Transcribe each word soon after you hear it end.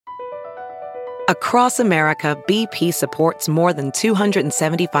Across America, BP supports more than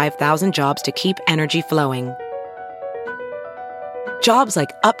 275,000 jobs to keep energy flowing. Jobs like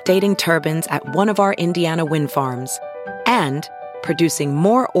updating turbines at one of our Indiana wind farms and producing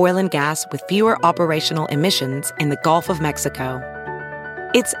more oil and gas with fewer operational emissions in the Gulf of Mexico.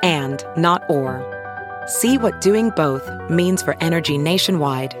 It's and, not or. See what doing both means for energy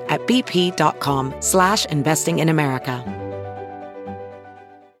nationwide at bp.com/investing in America.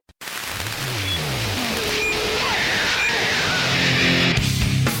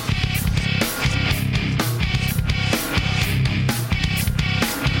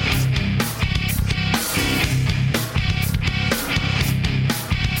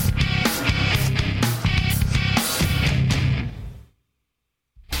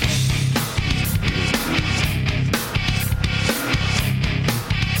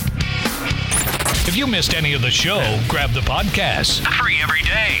 If you missed any of the show, grab the podcast. Free every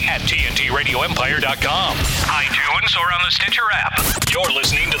day at TNTRadioEmpire.com, iTunes, or on the Stitcher app. You're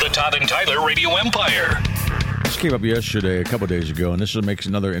listening to the Todd and Tyler Radio Empire. This came up yesterday, a couple days ago, and this makes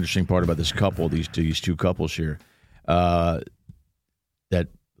another interesting part about this couple, these two couples here. That a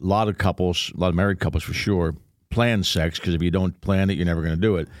lot of married couples for sure, plan sex, because if you don't plan it, you're never going to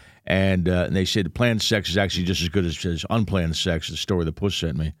do it. And they said planned sex is actually just as good as unplanned sex, the story the Puss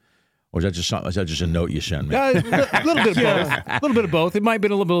sent me. Or is that just a note you sent me? A little bit of both. A little bit of both. It might have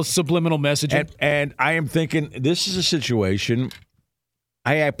been a little bit of subliminal messaging. And I am thinking, this is a situation.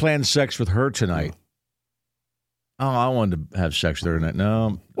 I planned sex with her tonight. Oh, I wanted to have sex with her tonight.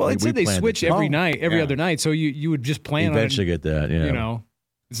 No. Well, it said they switch every other night, so you would just plan eventually on it. Get that, yeah. You know,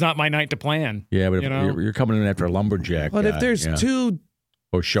 it's not my night to plan. Yeah, but you're coming in after a lumberjack. But if there's or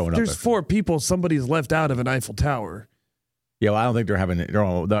showing up. There's 4 people, somebody's left out of an Eiffel Tower. Yeah, well, I don't think they're having. I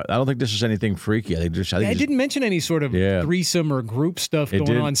don't think this is anything freaky. I didn't mention any sort of threesome or group stuff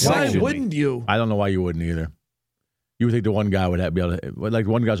going on. Why wouldn't you? I don't know why you wouldn't either. You would think the one guy would be able to. Like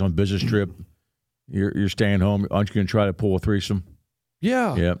one guy's on a business trip. You're staying home. Aren't you going to try to pull a threesome?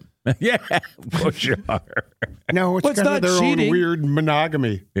 Yeah. Yep. Yeah. Of course you are. No, it's kind of their own weird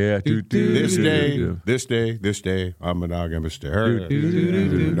monogamy. Yeah. This day, I'm monogamous to her.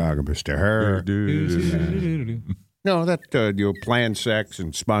 Monogamous to her. No, that planned sex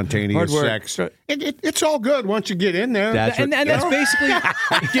and spontaneous sex. It's all good once you get in there. That's basically,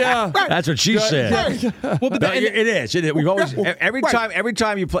 yeah. That's what she said. Well, but it is. We've always every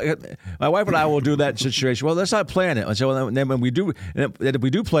time you play. My wife and I will do that situation. Well, let's not plan it. So then when we do, if we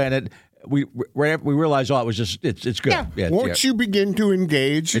do plan it, we realize it was just it's good. Yeah. Once you begin to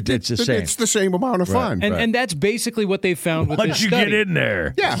engage, it's the same amount of fun. And that's basically what they found with this study. Once you get in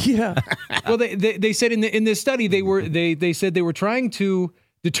there, yeah. Well, they said in this study they said they were trying to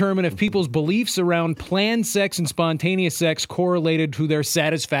determine if people's beliefs around planned sex and spontaneous sex correlated to their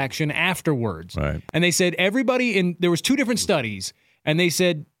satisfaction afterwards. Right. And they said there was 2 different studies, and they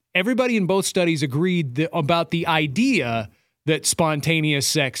said everybody in both studies agreed about the idea that spontaneous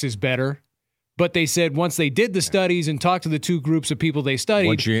sex is better. But they said once they did the studies and talked to the 2 groups of people they studied.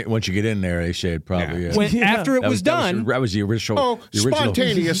 Once you get in there, they said probably. Yeah. After it was done. That was the original.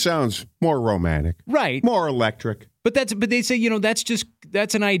 Spontaneous sounds more romantic. Right. More electric. But they say,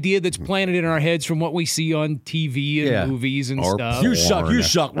 that's an idea that's planted in our heads from what we see on TV and movies and stuff. You suck.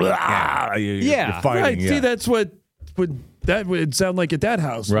 Yeah. You're fighting. Right. See, that's what that would sound like at that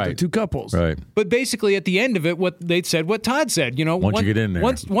house. Right. With the 2 couples. Right. But basically, at the end of it, what Todd said, once you get in there,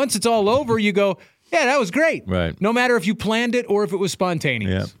 once it's all over, you go, yeah, that was great. Right. No matter if you planned it or if it was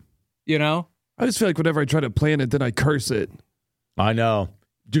spontaneous. Yeah. I just feel like whenever I try to plan it, then I curse it. I know.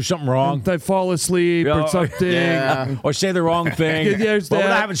 Do something wrong. And I fall asleep or something. Yeah. Or say the wrong thing. We're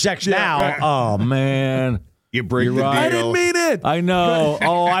not having sex now. Right. Oh, man. You break the deal. I didn't mean it. I know.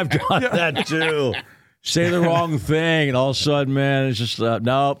 Oh, I've done that too. Say the wrong thing, and all of a sudden, man, it's just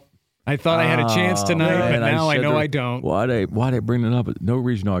nope. I thought I had a chance tonight, but now I know I don't. Why'd I bring it up? No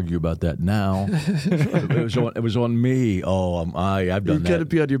reason to argue about that now. It was on me. Oh, I've done that. You got to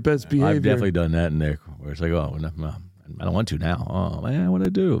be on your best behavior. I've definitely done that in there. Where it's like, oh, no, I don't want to now. Oh man, what do I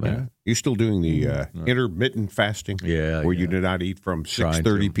do, man? Yeah. You still doing the intermittent fasting? Yeah. Where you do not eat from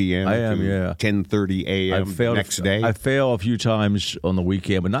 6:30 p.m. I am, to 10:30 a.m. next day? I fail a few times on the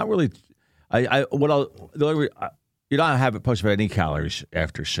weekend, but not really. I don't have supposed to have any calories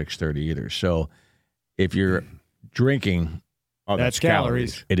after 6:30 either. So if you're drinking, that's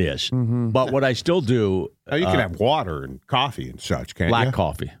calories. It is. Mm-hmm. But what I still do, you can have water and coffee and such, can't you? Black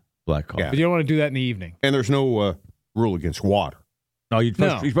coffee. Yeah. But you don't want to do that in the evening. And there's no rule against water. No, you're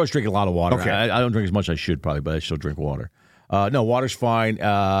supposed to drink a lot of water. Okay. I don't drink as much as I should probably, but I still drink water. No, water's fine.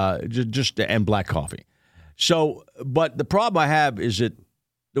 And black coffee. So, but the problem I have is that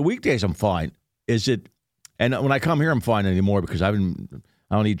the weekdays I'm fine. is it? And when I come here, I'm fine anymore because I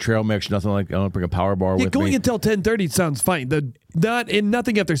don't eat trail mix, nothing like. I don't bring a power bar with going me. until 10:30 sounds fine.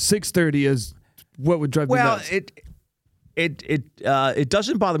 Nothing after 6:30 is what would drive me nuts. It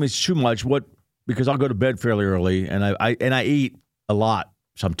doesn't bother me too much. Because I'll go to bed fairly early, and I eat a lot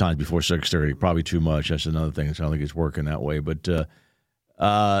sometimes before 6:30. Probably too much. That's another thing. So I don't think it's working that way. But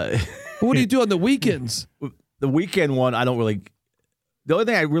what do you do on the weekends? The weekend one, I don't really. The only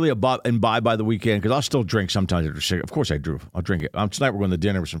thing I really imbibe by the weekend, because I'll still drink sometimes after 6. Of course I do. I'll drink it. Tonight we're going to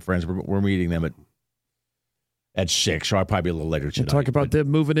dinner with some friends. We're meeting them at 6, so I'll probably be a little later tonight. Talk about them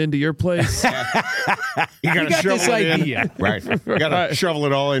moving into your place. You got this idea. Right. You got to shovel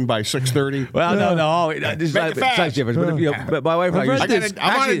it all in by 6:30. Well, no. This is not different. But my wife and I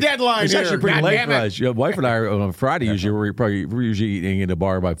I'm on a deadline It's here. actually pretty God late damn for it. us. My wife and I on Friday usually we're usually eating in the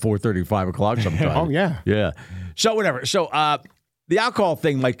bar by 4:30, 5 o'clock sometimes. Oh, yeah. Yeah. So whatever. So the alcohol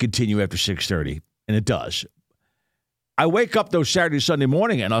thing might continue after 6:30, and it does. I wake up though Saturday, Sunday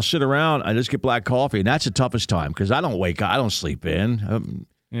morning, and I'll sit around. I just get black coffee, and that's the toughest time because I don't wake up. I don't sleep in.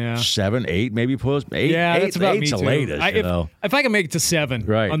 7, 8, maybe plus 8. Yeah, that's about me eight's too. the latest. If I can make it to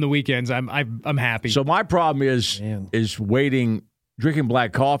 7 on the weekends, I'm happy. So my problem is waiting, drinking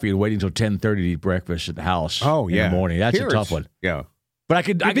black coffee, and waiting until 10:30 to eat breakfast at the house. Oh, in the morning. That's a tough one. Yeah. But I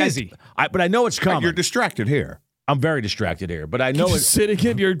could. You're busy. But I know it's coming. You're distracted here. I'm very distracted here, but I know Just it's sitting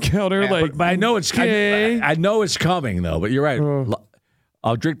at your counter but I know it's okay. I know it's coming though. But you're right.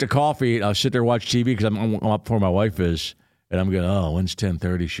 I'll drink the coffee. And I'll sit there and watch TV because I'm up before my wife is, and I'm going, when's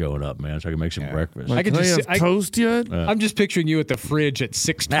 10:30 showing up, man? So I can make some breakfast. Like, can I have toast yet? I'm just picturing you at the fridge at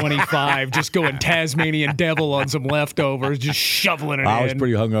 6:25, just going Tasmanian devil on some leftovers, just shoveling it in. I was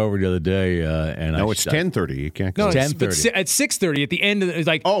pretty hungover the other day, and it's 10:30. You can't go. No, It's it's 10:30. at 6:30 at the end of the, it's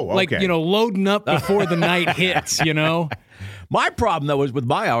like, okay. loading up before the night hits, My problem though is with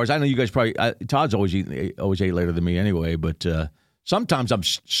my hours. I know you guys probably Todd's always ate later than me anyway, but sometimes I'm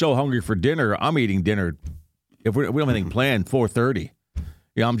so hungry for dinner. I'm eating dinner if we don't have anything planned 4:30.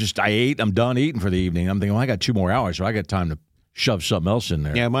 I ate. I'm done eating for the evening. I'm thinking, I got 2 more hours, so I got time to shove something else in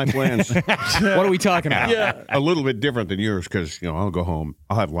there. Yeah, my plans. What are we talking about? Yeah, a little bit different than yours because I'll go home.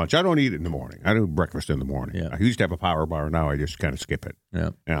 I'll have lunch. I don't eat it in the morning. I do breakfast in the morning. Yeah. I used to have a power bar. Now I just kind of skip it. Yeah.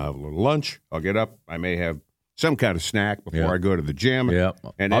 And I'll have a little lunch. I'll get up. I may have some kind of snack before I go to the gym. Yeah,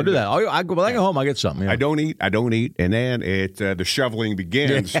 and I'll do that. When I go home, I get something. Yeah. I don't eat, and then the shoveling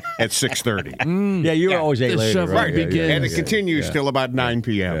begins at 6:30. Yeah, you always ate The later, shoveling right? begins. And it continues till about 9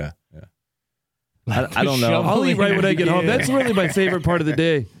 p.m. Yeah. I don't know. I'll eat right when I get home. That's really my favorite part of the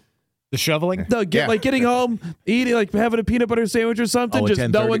day. The shoveling? No, getting home, eating, like having a peanut butter sandwich or something, just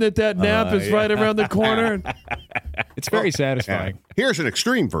 10:30? knowing that nap is right around the corner. It's very satisfying. Here's an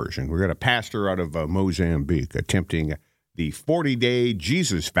extreme version. We got a pastor out of Mozambique attempting the 40-day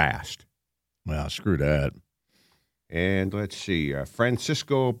Jesus fast. Well, screw that. And let's see,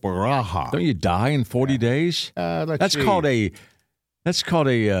 Francisco Baraja. Don't you die in 40 days? That's called a.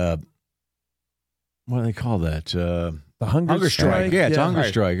 What do they call that? The hunger strike. Yeah, it's a hunger right.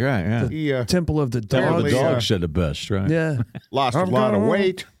 strike. Right. Yeah. He Temple of the Temple of Dog. the dog said it best, right? Yeah. lost a lot of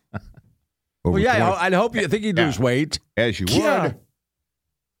weight. Well, yeah. I'd hope you think he'd lose weight. As you would. Yeah.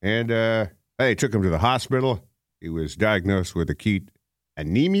 And they took him to the hospital. He was diagnosed with acute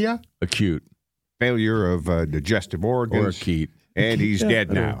anemia, Acute failure of digestive organs. or acute. And he's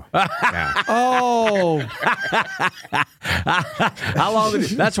dead now. Yeah. Oh. How long did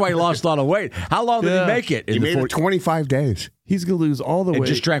that's why he lost a lot of weight. How long did he make it? He made it 25 days. He's going to lose all the and weight.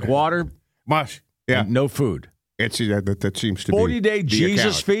 just drank water? Much. Yeah. And no food. That seems to be 40-day the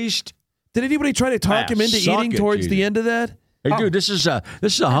Jesus account. feast? Did anybody try to talk him into suck eating it, towards the Jesus. end of that? Hey, dude, this is a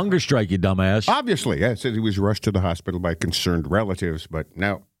hunger strike, you dumbass. Obviously, yeah. It said he was rushed to the hospital by concerned relatives, but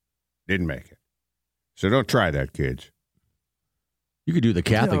no, didn't make it. So don't try that, kids. You could do the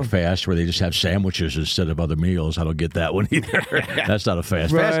Catholic fast where they just have sandwiches instead of other meals. I don't get that one either. That's not a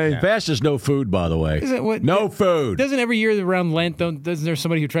fast. Right. Fast is no food, by the way. Isn't what- No food. Doesn't every year around Lent, doesn't there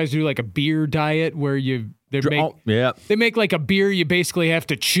somebody who tries to do like a beer diet where they make like a beer you basically have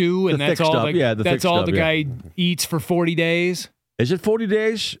to chew and The that's thick all stuff. like, Yeah, the that's thick all stuff, the yeah. guy eats for 40 days? Is it 40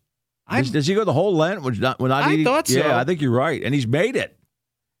 days? Does he go the whole Lent? I thought so. Yeah, I think you're right. And he's made it.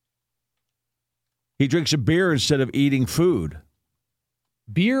 He drinks a beer instead of eating food.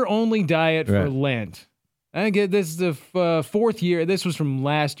 Beer only diet for Right. Lent. I get this is the fourth year. This was from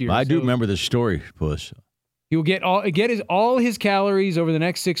last year. I do so remember this story, Puss. He will get all his calories over the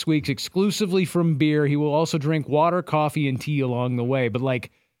next 6 weeks exclusively from beer. He will also drink water, coffee, and tea along the way. But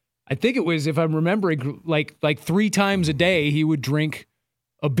I think it was, if I'm remembering, like 3 times a day he would drink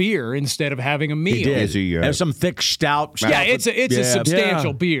a beer instead of having a meal. He did. Is he, and some thick stout. Yeah, it's a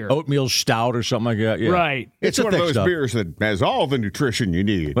substantial beer. Oatmeal stout or something like that. Yeah. Right. It's one of those beers that has all the nutrition you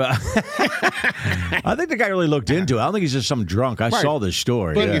need. Well, I think the guy really looked into it. I don't think he's just some drunk. I saw this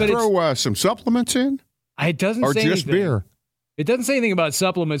story. But you throw some supplements in? It doesn't or say just anything. beer? It doesn't say anything about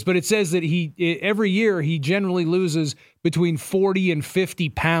supplements, but it says that every year he generally loses between 40 and 50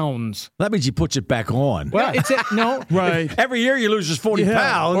 pounds. That means he puts it back on. Well, no. Right. Every year he loses 40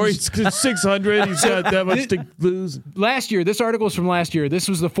 pounds. Or he's 600. He's got that much to lose. Last year, this article is from last year. This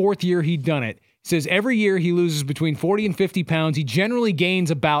was the 4th year he'd done it. It says every year he loses between 40 and 50 pounds. He generally gains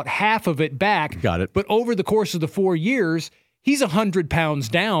about half of it back. Got it. But over the course of the 4 years, he's 100 pounds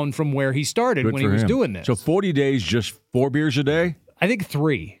down from where he started when he was doing this. So 40 days, just 4 beers a day? I think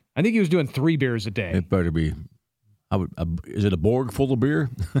 3. I think he was doing 3 beers a day. It better be. Is it a Borg full of beer?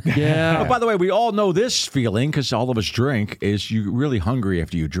 Yeah. Oh, by the way, we all know this feeling because all of us drink. Is you're really hungry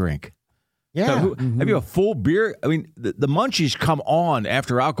after you drink. Yeah. So, have you a full beer? I mean, the munchies come on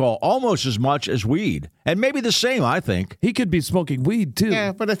after alcohol almost as much as weed, and maybe the same. I think he could be smoking weed too.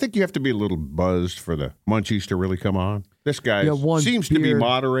 Yeah, but I think you have to be a little buzzed for the munchies to really come on. This guy seems to be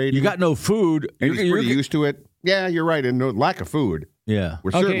moderating. You got no food. And he's pretty used to it. Yeah, you're right. And no lack of food. Yeah,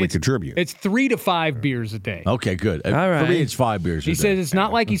 would certainly contribute. It's 3 to 5 beers a day. Okay, good. All right. For me, it's 5 beers. He says it's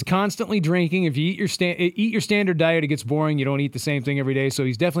not like he's constantly drinking. If you eat your standard diet, it gets boring. You don't eat the same thing every day. So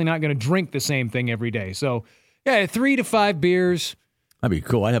he's definitely not going to drink the same thing every day. So yeah, 3 to 5 beers. That'd be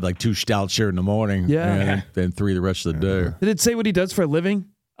cool. I'd have like 2 stouts here in the morning. Yeah, and then 3 the rest of the day. Did it say what he does for a living?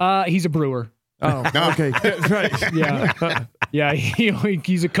 He's a brewer. Oh, okay, right. Yeah, yeah.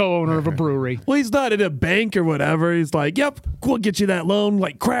 He's a co-owner of a brewery. Well, he's not in a bank or whatever. He's like, "Yep, we'll get you that loan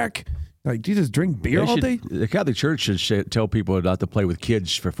like crack." Like, do you just drink beer all day? The Catholic Church should tell people not to play with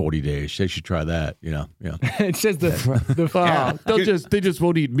kids for 40 days. They should try that. Yeah. It says they just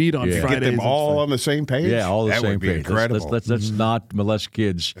won't eat meat on Fridays. Get them all on the same page. Yeah, all the that same would be page. incredible. Let's not molest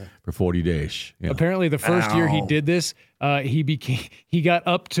kids for 40 days. Yeah. Apparently, the first year he did this, he got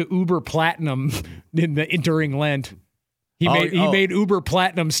up to Uber Platinum during Lent. He made Uber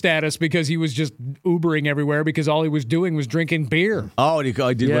Platinum status because he was just Ubering everywhere because all he was doing was drinking beer. Oh, and he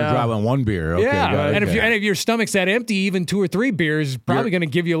did drive on 1 beer. Okay, yeah, and if your stomach's that empty, even 2 or 3 beers is probably going to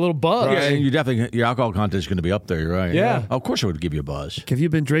give you a little buzz. Yeah, and your alcohol content is going to be up there, right? Yeah. Of course, it would give you a buzz. Have you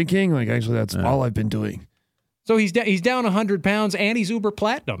been drinking? Like, actually, that's all I've been doing. So he's down 100 pounds and he's Uber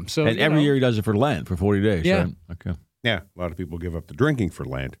Platinum. So and every year he does it for Lent for 40 days. Yeah. Right? Okay. Yeah, a lot of people give up the drinking for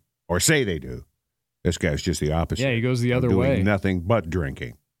Lent, or say they do. This guy's just the opposite. Yeah, he goes the other doing way. Nothing but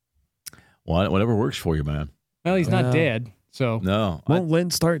drinking. Well, whatever works for you, man. Well, he's not dead, so No. Won't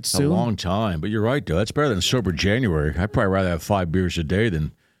Lent start soon? A long time, but you're right, though. That's better than sober January. I'd probably rather have 5 beers a day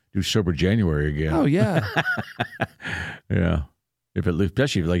than do sober January again. Oh yeah. Yeah.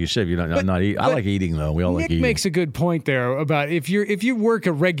 Especially like you said, if you're not eating. I like eating though. We all Nick like eating. makes a good point there about if you work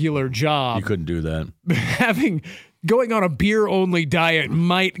a regular job, You couldn't do that. going on a beer only diet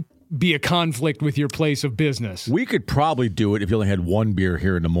might be a conflict with your place of business. We could probably do it if you only had 1 beer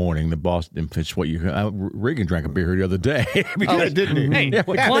here in the morning. The boss, if it's what you. Reagan drank a beer here the other day. Didn't he? Hey, the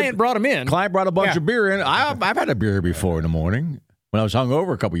client brought him in. Client brought a bunch of beer in. I've had a beer before in the morning when I was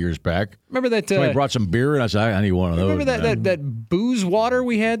hungover a couple years back. Remember that? Somebody brought some beer and I said, I need one of those. Remember that booze water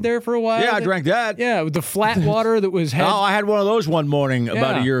we had there for a while? Yeah, I drank that. Yeah, with the flat water that was. Oh, I had one of those one morning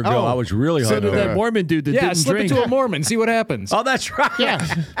about a year ago. Oh. I was really So did hungover. that Mormon dude that didn't slip drink. it to a Mormon, see what happens. Oh, that's right. Yeah.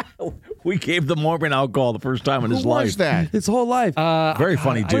 We gave the Mormon alcohol the first time in his Who life. was that? His whole life. Very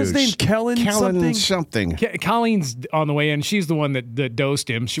funny dude. What's his name? Kellen something? Colleen's on the way in. She's the one that dosed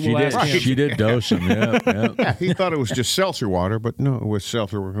him. She did dose him. Yeah. Yeah, he thought it was just seltzer water, but no, it was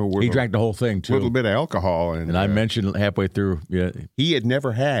seltzer with He a drank the whole thing too. little bit of alcohol. And I mentioned halfway through, he had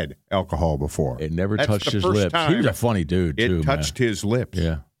never had alcohol before. it never That's touched the his first lips. time He was a funny dude it too. touched his lips. Man.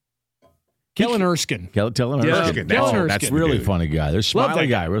 Yeah. Kellen Erskine. Tell him. Erskine, that's the really dude. funny guy. There's a Love smiley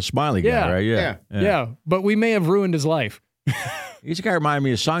that guy. Real smiley Yeah. guy, right? Yeah, but we may have ruined his life. He's a guy who reminded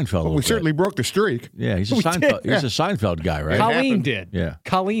me of Seinfeld. a Well, little we bit. certainly broke the streak. Yeah, he's a We Seinfeld. did. He's a Seinfeld guy, right? Colleen happened. did. Yeah.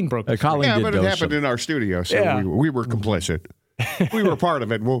 Colleen broke the Colleen Yeah, did but it dose happened him. in our studio, so Yeah. we were complicit. We were part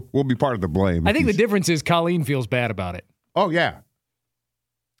of it. We'll be part of the blame. I think the difference is Colleen feels bad about it. Oh, yeah.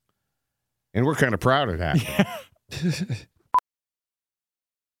 And we're kind of proud of that.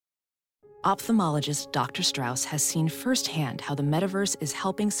 Ophthalmologist Dr. Strauss has seen firsthand how the metaverse is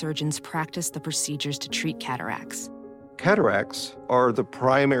helping surgeons practice the procedures to treat cataracts. Cataracts are the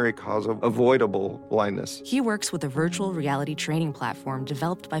primary cause of avoidable blindness. He works with a virtual reality training platform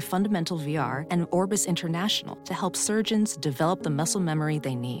developed by Fundamental VR and Orbis International to help surgeons develop the muscle memory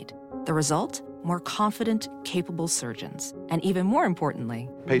they need. The result? more confident, capable surgeons. And even more importantly,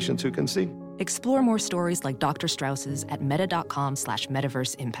 Patients who can see. explore more stories like Dr. Strauss's at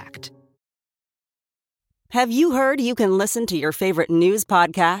meta.com/metaverseimpact. Have you heard you can listen to your favorite news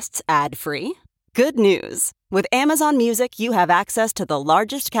podcasts ad-free? Good news. With Amazon Music, you have access to the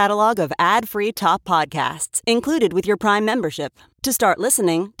largest catalog of ad-free top podcasts included with your Prime membership. To start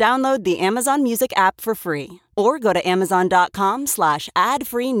listening, download the Amazon Music app for free or go to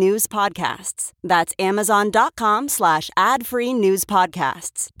amazon.com/ad-free news podcasts. That's amazon.com/ad-free news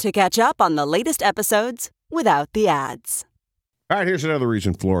podcasts to catch up on the latest episodes without the ads. All right, here's another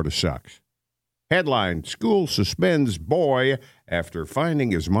reason Florida sucks. Headline, school suspends boy after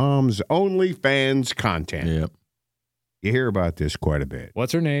finding his mom's OnlyFans content. Yep. You hear about this quite a bit.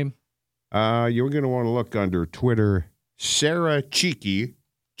 What's her name? You're going to want to look under Twitter, Sarah Cheeky.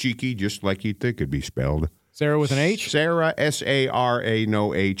 Cheeky, just like you'd think it'd be spelled. Sarah with an H? Sarah, S-A-R-A,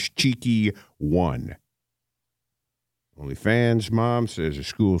 no H, Cheeky 1. OnlyFans mom says her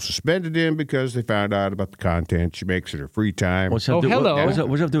school suspended him because they found out about the content she makes in her free time. What's that hello. What's that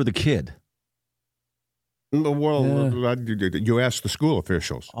have to do with the kid? Well, you asked the school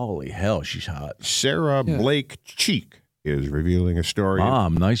officials. Holy hell, she's hot. Sarah Blake Cheek is revealing a story.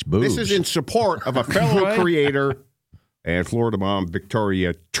 Mom, nice boobs. This is in support of a fellow creator and Florida mom,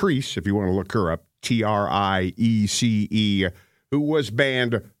 Victoria Treese, if you want to look her up, Triece, who was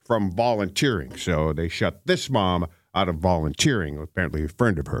banned from volunteering. So they shut this mom out of volunteering, apparently a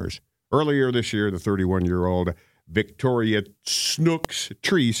friend of hers. Earlier this year, the 31-year-old Victoria Snooks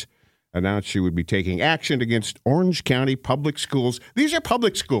Treese announced she would be taking action against Orange County Public Schools. These are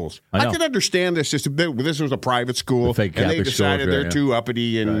public schools. I can understand this. This was a private school, fake and they Catholic decided school, they're too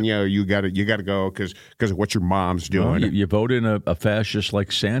uppity, and you got to go because of what your mom's doing. Well, you vote in a fascist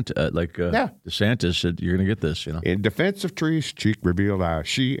like Santa, DeSantis said you're going to get this. In defense of Treese, Cheek revealed how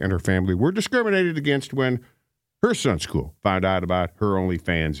she and her family were discriminated against when her son's school found out about her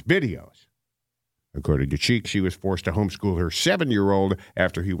OnlyFans videos. According to Cheek, she was forced to homeschool her 7-year-old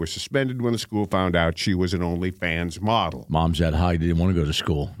after he was suspended when the school found out she was an OnlyFans model. Mom's that high, didn't want to go to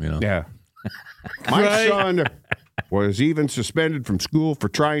school. Yeah. My son was even suspended from school for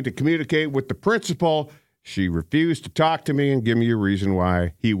trying to communicate with the principal. She refused to talk to me and give me a reason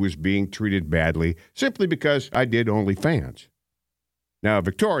why he was being treated badly, simply because I did OnlyFans. Now,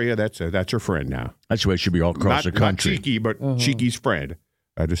 Victoria, that's her friend now. That's the way it should be all across the country. Not Cheeky, but Cheeky's friend.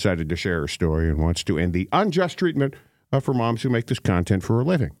 Decided to share her story and wants to end the unjust treatment for moms who make this content for a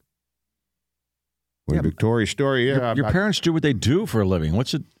living. Victoria's story, your parents do what they do for a living.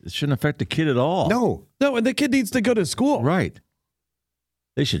 It shouldn't affect the kid at all. No, and the kid needs to go to school. Right.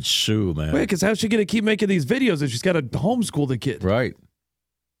 They should sue, man. Wait, because how's she going to keep making these videos if she's got to homeschool the kid? Right.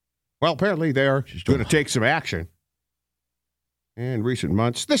 Well, apparently they are going to take some action. In recent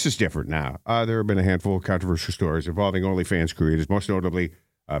months, this is different now. There have been a handful of controversial stories involving OnlyFans creators. Most notably,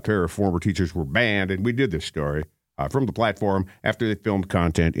 a pair of former teachers were banned, and we did this story from the platform after they filmed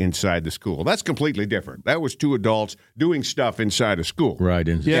content inside the school. That's completely different. That was two adults doing stuff inside a school. Right,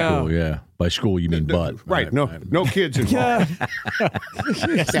 in school, yeah. By school, you mean butt. Right, no kids involved.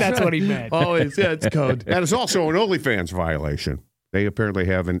 Yes, that's what he meant. Always, it's code. That is also an OnlyFans violation. They apparently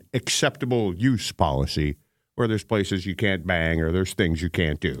have an acceptable use policy where there's places you can't bang or there's things you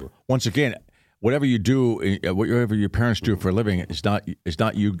can't do. Once again, whatever you do, whatever your parents do for a living, it's not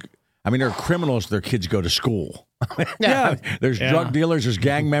you. I mean, there are criminals. Their kids go to school. Yeah. There's drug dealers. There's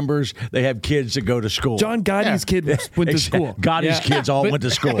gang members. They have kids that go to school. John Gotti's kid went to school. Gotti's kids all went to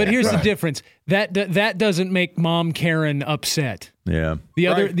school. But here's the difference. That doesn't make Mom Karen upset. Yeah.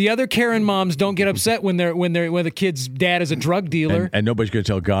 The other Karen moms don't get upset when the kid's dad is a drug dealer. And nobody's going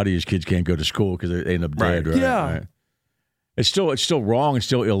to tell Gotti his kids can't go to school because they end up dead. Right. Yeah. Right. It's still wrong. It's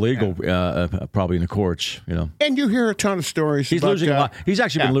still illegal, probably in the courts. And you hear a ton of stories. He's losing a lot. He's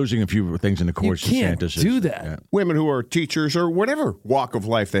actually been losing a few things in the courts. You can't do that. Yeah. Women who are teachers or whatever walk of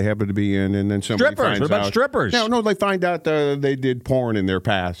life they happen to be in, and then somebody strippers. finds What about out. strippers? No, they find out they did porn in their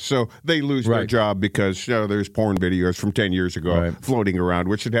past, so they lose their job because there's porn videos from 10 years ago floating around,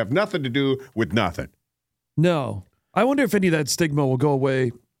 which should have nothing to do with nothing. No. I wonder if any of that stigma will go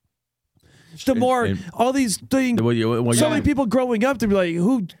away. The more all these things, so many people growing up to be like,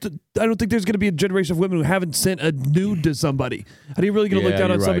 I don't think there's going to be a generation of women who haven't sent a nude to somebody. Are you really going to look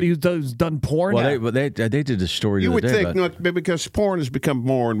down on somebody who's done porn? Well, they did a story. You would think not, because porn has become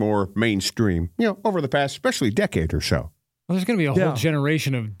more and more mainstream. Over the past, especially decade or so. Well, there's going to be a whole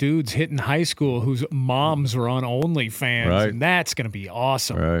generation of dudes hitting high school whose moms are on OnlyFans, and that's going to be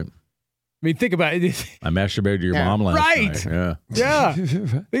awesome. Right. I mean, think about it. I masturbated to your mom last night. Yeah. Yeah.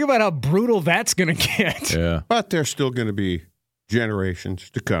 Think about how brutal that's going to get. Yeah. But there's still going to be generations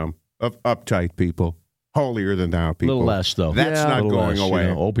to come of uptight people, holier than thou people. A little less, though. That's not going away.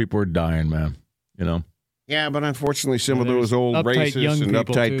 You know, old people are dying, man. You know. Yeah, but unfortunately, some of those old racist and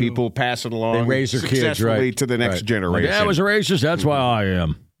uptight people pass it along. They raise their kids, right, to the next generation. My dad was a racist. That's why I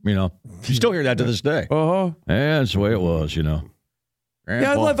am. You know, you still hear that to this day. Yeah, that's the way it was. You know.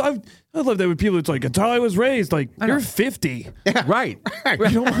 Grandpa. Yeah, I love that when people. It's like that's how I was raised. Like you're 50, yeah, right? You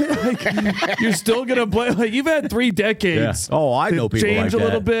know, like, you're still gonna play. Like you've had 3 decades. Yeah. Oh, I know people change like a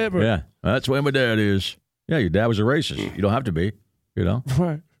little bit. But... Yeah, that's the way my dad is. Yeah, your dad was a racist. You don't have to be. You know,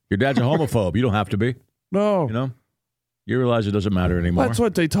 right? Your dad's a homophobe. You don't have to be. No, you know. You realize it doesn't matter anymore. That's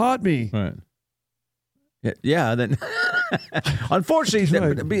what they taught me. Right. Yeah. Then,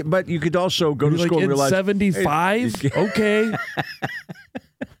 unfortunately, but you could also go to school and realize 75. Hey, okay.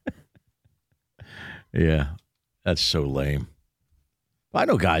 Yeah, that's so lame. I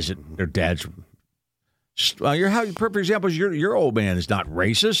know guys that their dads. For example, your old man is not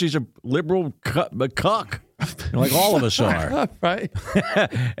racist. He's a liberal cuck, like all of us are, right?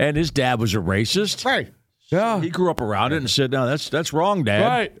 And his dad was a racist, right? Yeah, he grew up around it and said, "No, that's wrong, Dad."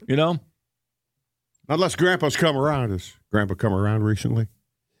 Right? You know, unless Grandpa's come around. Has Grandpa come around recently?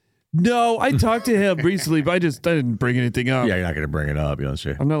 No, I talked to him recently, but I didn't bring anything up. Yeah, you're not going to bring it up. You know what I'm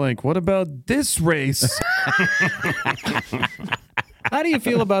saying? I'm not like, what about this race? How do you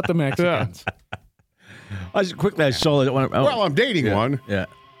feel about the Mexicans? I saw that one. Well, I'm dating one. Yeah.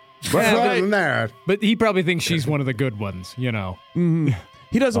 But other than that. But he probably thinks she's one of the good ones, you know. Mm-hmm.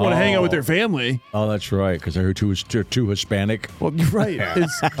 He doesn't want to hang out with their family. Oh, that's right, because they're too Hispanic. Well, you're right.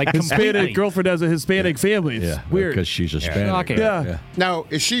 It's like Hispanic girlfriend has a Hispanic family. It's weird. Because she's Hispanic. Yeah. Now,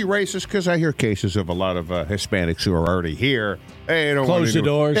 is she racist? Because I hear cases of a lot of Hispanics who are already here. Hey, don't close the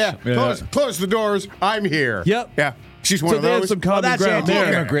doors. Yeah, close the doors. I'm here. Yep. Yeah. She's one of those. Some common ground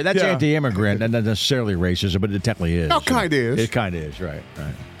anti-immigrant. That's anti-immigrant, and not necessarily racism, but it technically is. Oh, kind of is. It kind of is, right.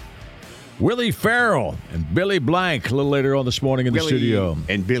 Willie Farrell and Billy Blank a little later on this morning in the studio.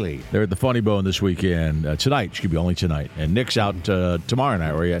 And Billy. They're at the Funny Bone this weekend. Tonight, should be only tonight. And Nick's out tomorrow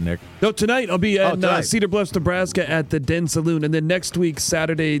night. Where are you at, Nick? No, tonight I'll be in Cedar Bluffs, Nebraska at the Den Saloon. And then next week,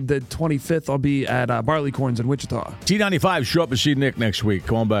 Saturday the 25th, I'll be at Barleycorns in Wichita. T95, show up and see Nick next week.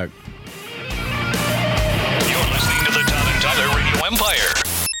 Come on back. You're listening to the Todd and Tyler Radio Empire.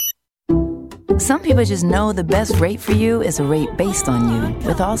 Some people just know the best rate for you is a rate based on you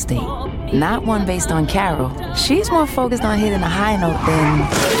with Allstate, not one based on Carol. She's more focused on hitting a high note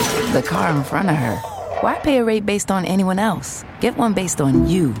than the car in front of her. Why pay a rate based on anyone else? Get one based on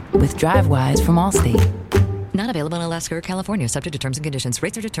you with DriveWise from Allstate. Not available in Alaska or California, subject to terms and conditions.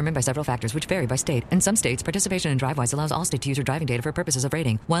 Rates are determined by several factors, which vary by state. In some states, participation in DriveWise allows Allstate to use your driving data for purposes of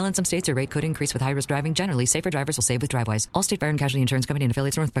rating. While in some states, your rate could increase with high-risk driving. Generally, safer drivers will save with DriveWise. Allstate Fire and Casualty Insurance Company and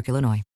affiliates, Northbrook, Illinois.